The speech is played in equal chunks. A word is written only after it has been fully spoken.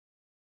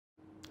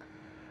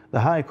The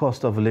high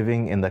cost of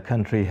living in the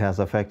country has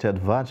affected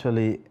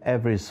virtually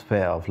every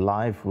sphere of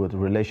life, with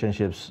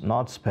relationships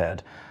not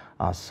spared,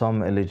 as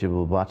some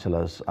eligible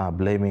bachelors are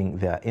blaming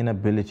their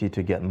inability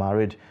to get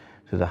married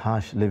to the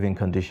harsh living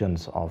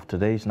conditions of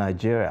today's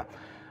Nigeria.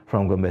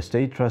 From Gombe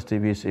State, Trust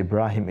TV's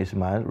Ibrahim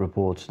Ismail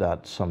reports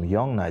that some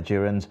young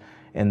Nigerians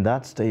in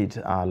that state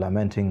are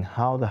lamenting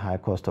how the high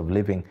cost of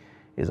living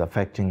is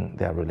affecting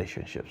their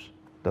relationships.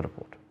 The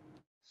report.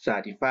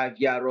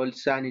 35-year-old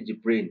Sani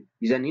Jibrin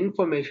is an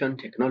information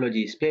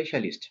technology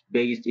specialist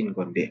based in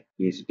Gombe.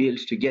 He is built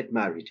to get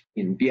married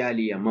in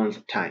barely a month's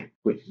time.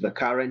 With the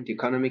current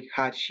economic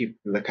hardship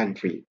in the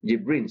country,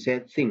 Jibrin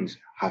said things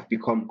have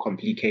become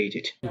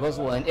complicated. Because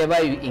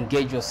whenever you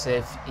engage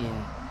yourself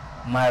in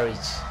marriage,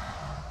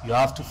 you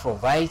have to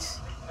provide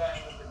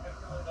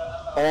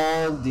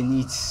all the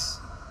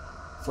needs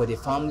for the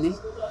family,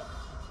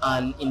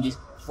 and in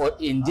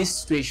this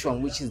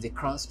situation, which is the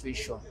current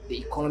situation,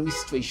 the economic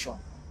situation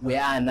we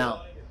are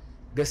now,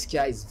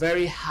 Gaskia is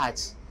very hard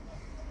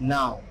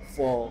now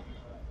for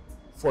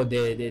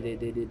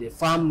the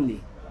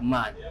family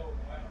man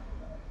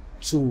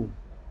to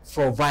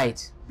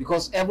provide,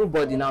 because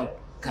everybody now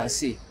can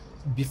see,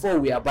 before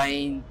we are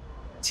buying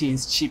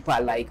things cheaper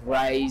like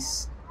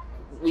rice,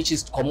 which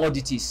is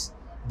commodities,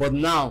 but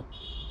now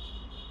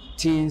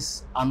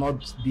things are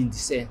not being the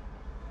same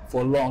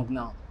for long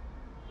now.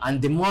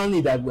 And the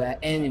money that we are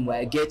earning, we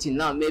are getting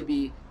now,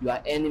 maybe you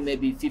are earning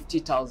maybe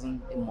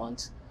 50,000 a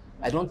month.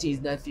 I don't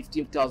think that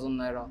 15,000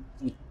 naira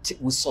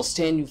will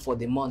sustain you for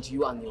the month,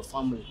 you and your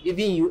family,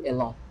 even you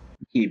alone.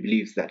 He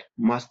believes that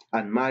most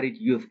unmarried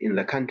youth in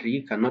the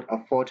country cannot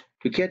afford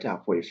to cater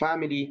for a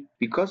family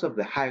because of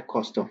the high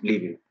cost of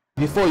living.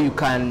 Before you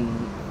can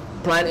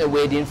plan a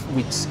wedding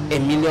with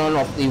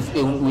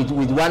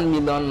with 1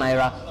 million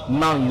naira,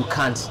 now you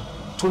can't.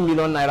 2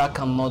 million naira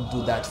cannot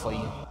do that for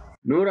you.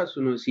 Nura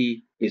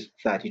Sunusi is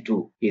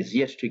 32. He is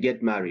yet to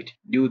get married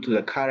due to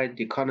the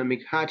current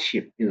economic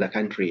hardship in the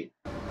country.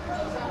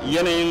 With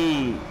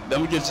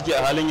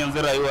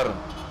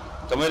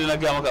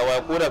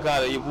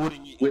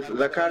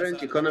the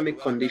current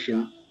economic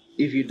condition,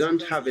 if you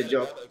don't have a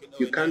job,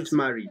 you can't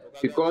marry,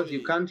 because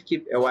you can't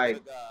keep a wife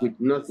with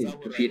nothing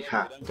to feed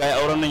her.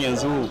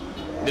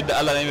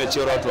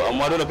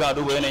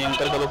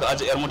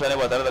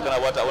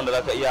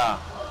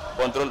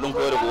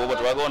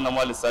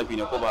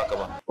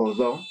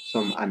 Although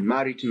some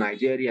unmarried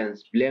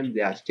Nigerians blame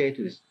their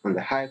status on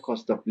the high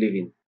cost of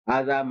living,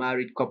 other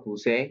married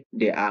couples say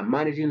they are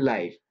managing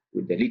life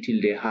with the little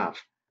they have.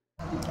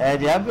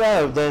 The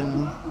idea of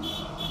them,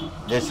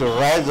 they should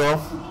rise up,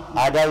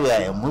 either you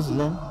are a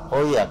Muslim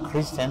or you are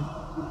Christian,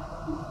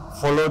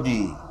 follow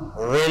the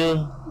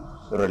real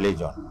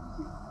religion,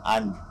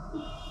 and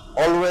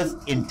always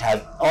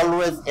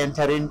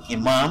entering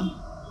imam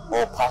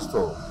or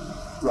pastor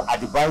to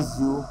advise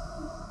you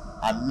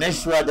and make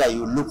sure that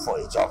you look for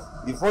a job.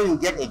 Before you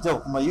get a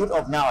job, my youth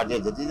of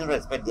nowadays, they didn't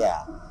respect their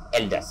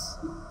elders.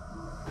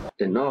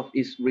 The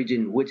northeast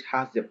region, which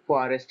has the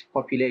poorest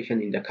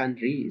population in the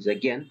country, is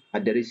again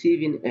at the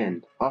receiving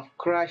end of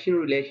crashing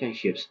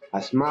relationships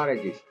as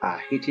marriages are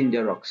hitting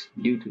the rocks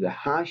due to the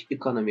harsh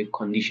economic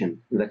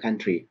condition in the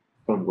country.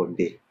 From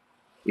Gombe,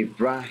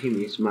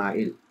 Ibrahim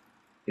Ismail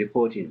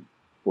reporting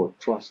for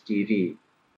Trust TV.